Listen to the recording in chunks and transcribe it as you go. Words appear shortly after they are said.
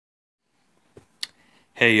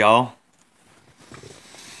Hey y'all.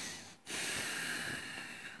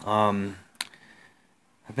 Um,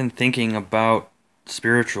 I've been thinking about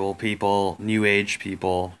spiritual people, new age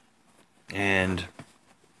people, and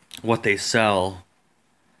what they sell.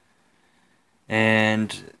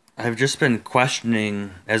 And I've just been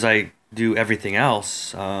questioning, as I do everything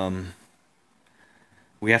else,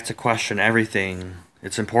 we have to question everything.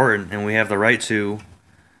 It's important, and we have the right to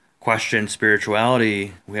question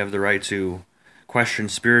spirituality. We have the right to question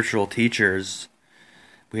spiritual teachers.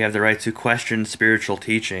 We have the right to question spiritual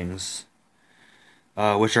teachings.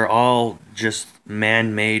 Which are all just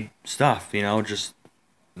man-made stuff, just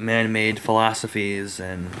man-made philosophies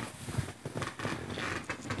and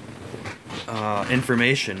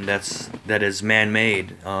information that is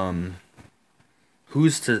man-made.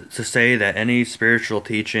 Who's to say that any spiritual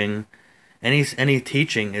teaching, any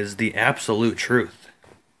teaching is the absolute truth?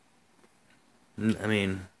 I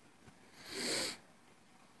mean,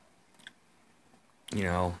 you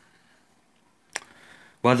know,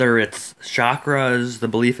 whether it's chakras, the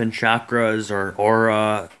belief in chakras, or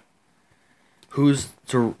aura, who's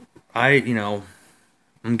to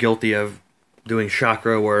I'm guilty of doing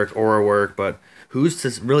chakra work, aura work, but who's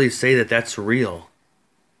to really say that that's real?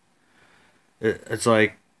 It's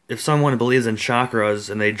like if someone believes in chakras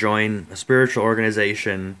and they join a spiritual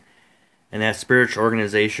organization, and that spiritual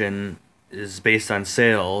organization is based on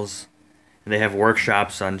sales, and they have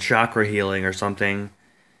workshops on chakra healing or something,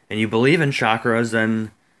 and you believe in chakras, then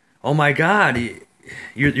oh my God,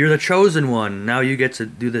 you're the chosen one. Now you get to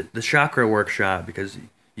do the chakra workshop because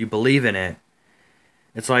you believe in it.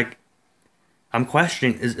 It's like I'm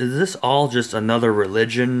questioning, is this all just another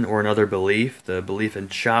religion or another belief? The belief in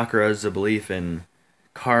chakras, the belief in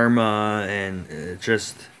karma, and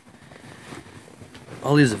just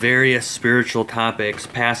all these various spiritual topics,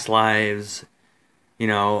 past lives. You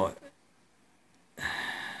know,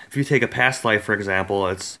 if you take a past life, for example,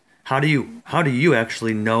 it's how do you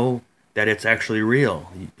actually know that it's actually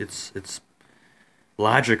real? It's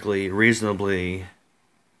logically, reasonably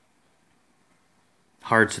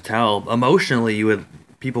hard to tell. Emotionally,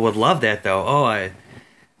 people would love that though. Oh,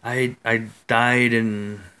 I died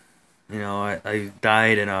in I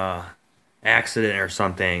died in a accident or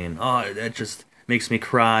something, and oh, that just makes me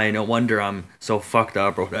cry. No wonder I'm so fucked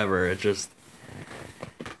up or whatever. It just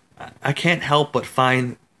I can't help but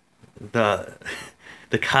find the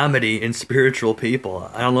the comedy in spiritual people.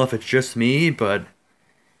 I don't know if it's just me, but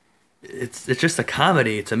it's just a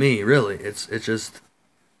comedy to me, really. It's just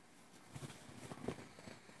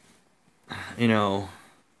you know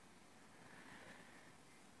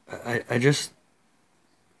I just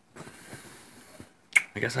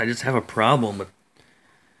I guess I just have a problem with,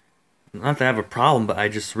 not that I have a problem, but I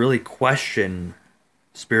just really question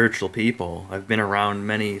spiritual people. I've been around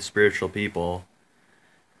many spiritual people,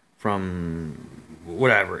 from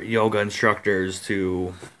whatever, yoga instructors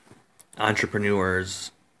to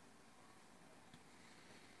entrepreneurs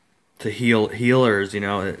to healers,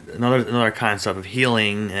 another concept of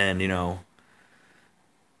healing, and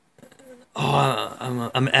oh,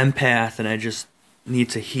 I'm an empath and I just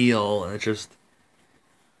need to heal, and it's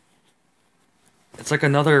like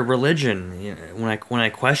another religion. When I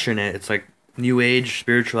question it, it's like new age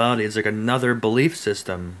spirituality is like another belief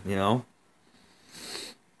system,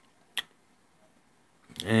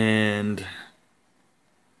 and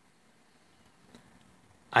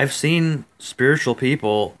I've seen spiritual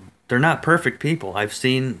people. They're not perfect people. I've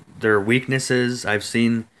seen their weaknesses. I've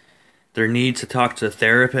seen their need to talk to a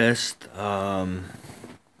therapist. And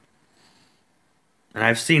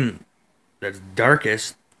I've seen the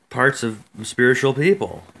darkest parts of spiritual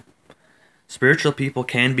people. Spiritual people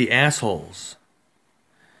can be assholes.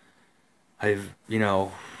 I've, you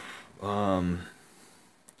know, um,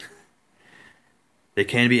 they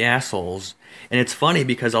can be assholes. And it's funny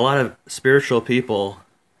because a lot of spiritual people,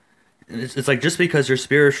 it's like just because you're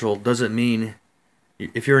spiritual doesn't mean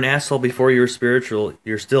if you're an asshole before you're spiritual,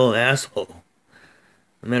 you're still an asshole.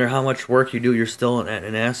 No matter how much work you do, you're still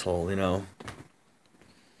an asshole.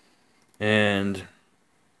 And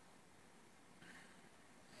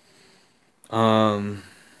um,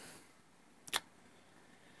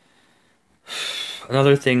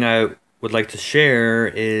 another thing I would like to share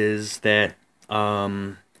is that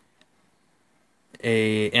um,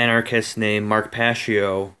 a anarchist named Mark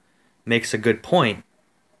Passio makes a good point.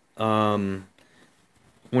 Um,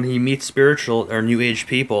 when he meets spiritual or new age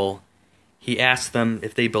people, he asks them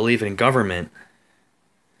if they believe in government,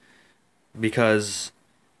 because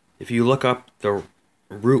if you look up the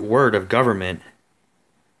root word of government,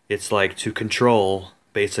 it's like to control,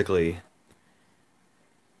 basically.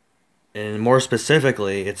 And more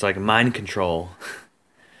specifically, it's like mind control.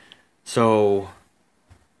 So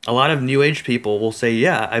a lot of New Age people will say,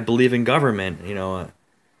 "Yeah, I believe in government."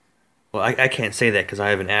 Well, I can't say that because I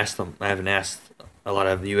haven't asked them. I haven't asked a lot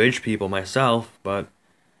of New Age people myself, but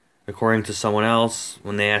according to someone else,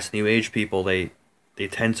 when they ask New Age people, they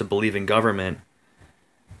tend to believe in government.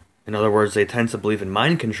 In other words, they tend to believe in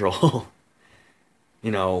mind control.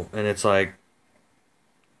 And it's like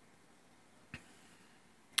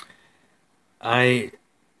I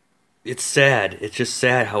it's sad. It's just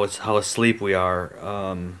sad how asleep we are.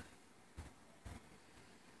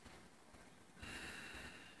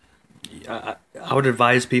 I would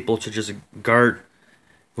advise people to just guard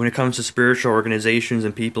when it comes to spiritual organizations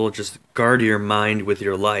and people. Just guard your mind with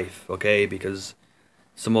your life, okay? Because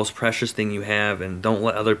it's the most precious thing you have, and don't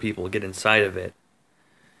let other people get inside of it.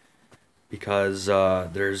 Because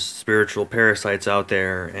there's spiritual parasites out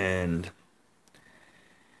there, and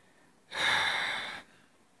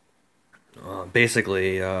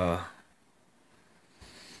basically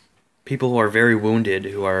people who are very wounded,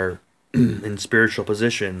 who are in spiritual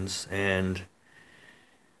positions, and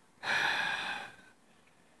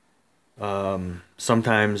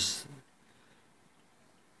sometimes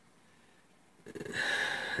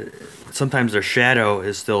their shadow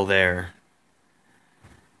is still there,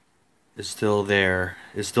 is still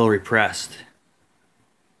repressed.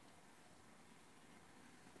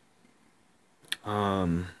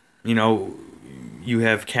 You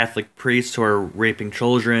have Catholic priests who are raping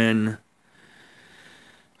children.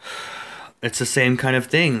 It's the same kind of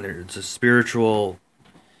thing. It's a spiritual.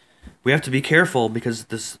 We have to be careful because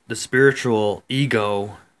the spiritual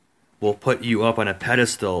ego will put you up on a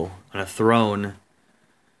pedestal, on a throne.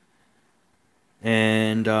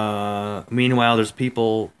 And meanwhile, there's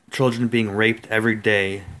children being raped every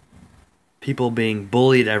day, people being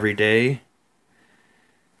bullied every day,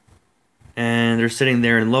 and they're sitting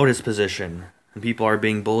there in lotus position, and people are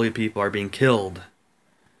being bullied, people are being killed,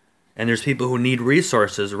 and there's people who need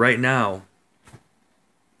resources right now,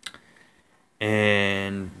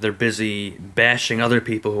 and they're busy bashing other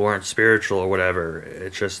people who aren't spiritual or whatever.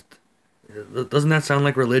 Doesn't that sound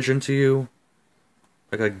like religion to you?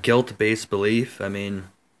 Like a guilt-based belief? I mean,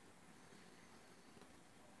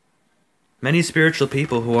 many spiritual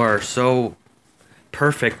people who are so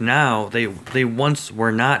perfect now, they once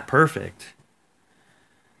were not perfect.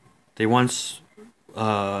 They once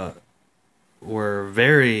were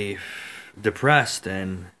very depressed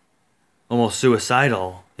and almost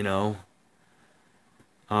suicidal,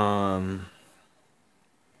 I'm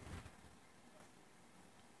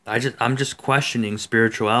just questioning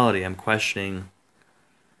spirituality. I'm questioning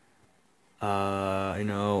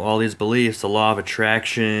all these beliefs, the law of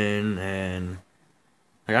attraction, and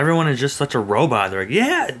like everyone is just such a robot. They're like,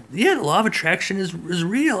 yeah, the law of attraction is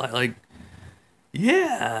real.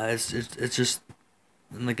 It's just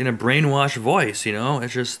like in a brainwashed voice,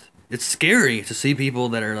 it's scary to see people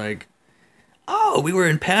that are like, oh, we were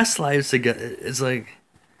in past lives together. It's like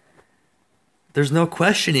there's no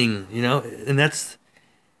questioning, and that's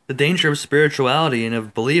the danger of spirituality and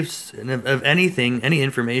of beliefs and of anything, any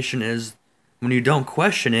information is when you don't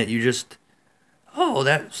question it, you just, oh,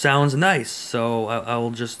 that sounds nice, so I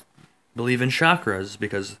will just believe in chakras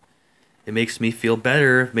because it makes me feel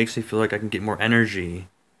better, it makes me feel like I can get more energy.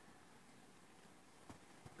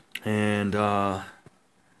 And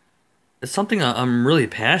it's something I'm really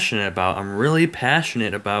passionate about. I'm really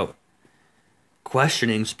passionate about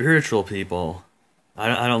questioning spiritual people.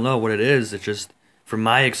 I don't know what it is. It's just, from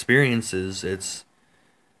my experiences, it's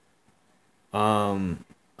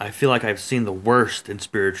I feel like I've seen the worst in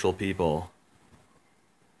spiritual people.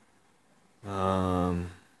 And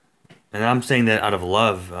I'm saying that out of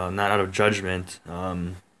love, not out of judgment.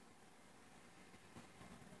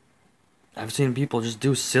 I've seen people just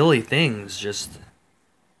do silly things, just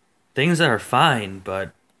things that are fine,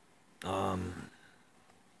 but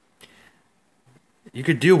you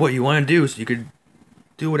could do what you want to do. So you could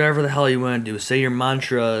do whatever the hell you want to do. Say your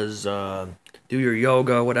mantras, do your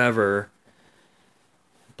yoga, whatever.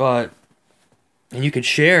 And you could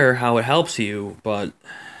share how it helps you, but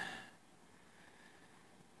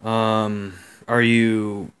are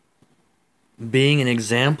you being an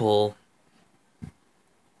example,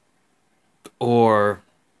 or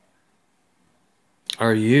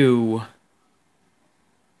are you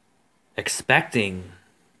expecting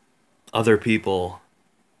other people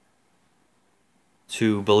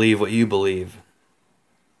to believe what you believe?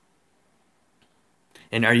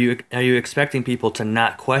 And are you expecting people to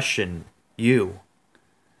not question you?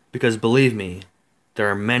 Because believe me, there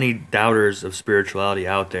are many doubters of spirituality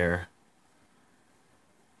out there.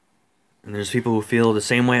 And there's people who feel the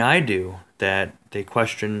same way I do, that they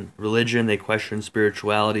question religion, they question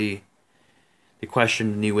spirituality, they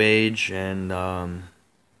question the New Age, and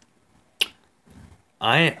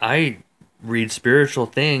I read spiritual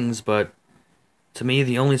things, but to me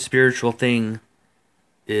the only spiritual thing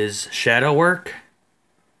is shadow work,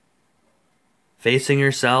 facing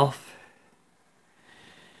yourself,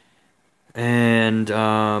 and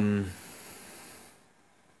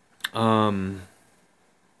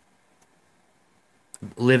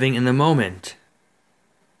living in the moment.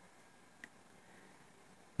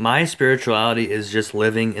 My spirituality is just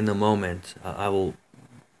living in the moment. I will,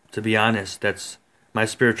 to be honest, that's my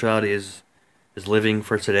spirituality is living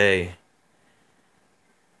for today.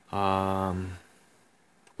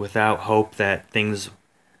 Without hope that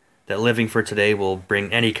living for today will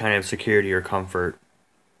bring any kind of security or comfort.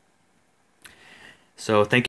 So thank